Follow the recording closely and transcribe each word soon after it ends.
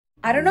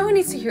I don't know who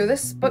needs to hear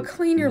this, but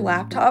clean your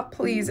laptop,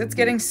 please. It's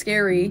getting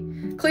scary.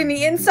 Clean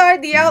the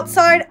inside, the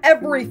outside,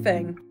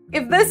 everything.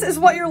 If this is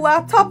what your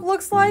laptop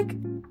looks like,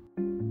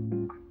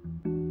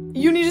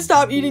 you need to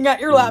stop eating at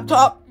your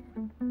laptop.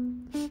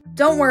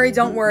 Don't worry,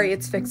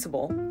 it's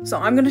fixable. So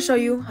I'm gonna show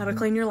you how to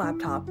clean your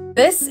laptop.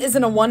 This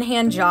isn't a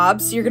one-hand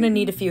job, so you're gonna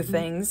need a few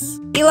things.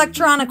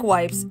 Electronic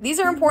wipes. These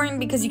are important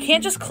because you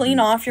can't just clean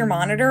off your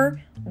monitor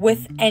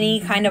with any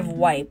kind of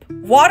wipe.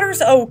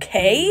 Water's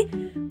okay,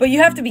 but you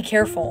have to be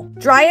careful.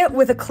 Dry it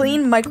with a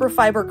clean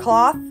microfiber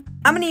cloth.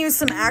 I'm gonna use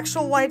some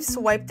actual wipes to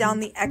wipe down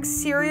the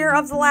exterior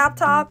of the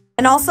laptop.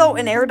 And also,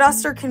 an air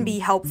duster can be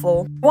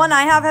helpful. One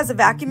I have has a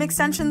vacuum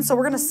extension, so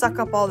we're gonna suck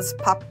up all this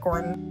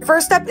popcorn.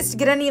 First step is to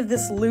get any of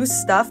this loose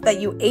stuff that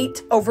you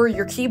ate over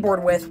your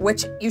keyboard with,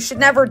 which you should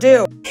never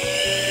do.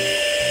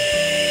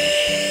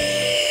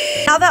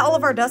 Now that all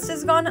of our dust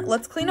is gone,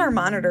 let's clean our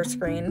monitor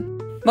screen.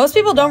 Most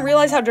people don't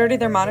realize how dirty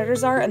their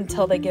monitors are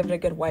until they give it a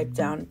good wipe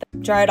down.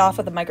 Dry it off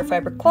with a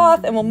microfiber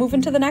cloth and we'll move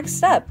into the next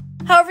step.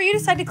 However you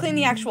decide to clean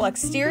the actual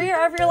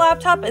exterior of your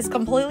laptop is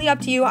completely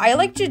up to you. I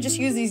like to just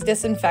use these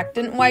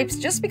disinfectant wipes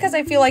just because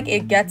I feel like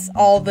it gets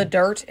all the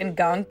dirt and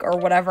gunk or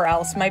whatever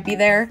else might be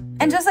there.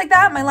 And just like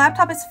that, my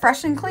laptop is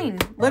fresh and clean.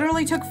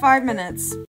 Literally took 5 minutes.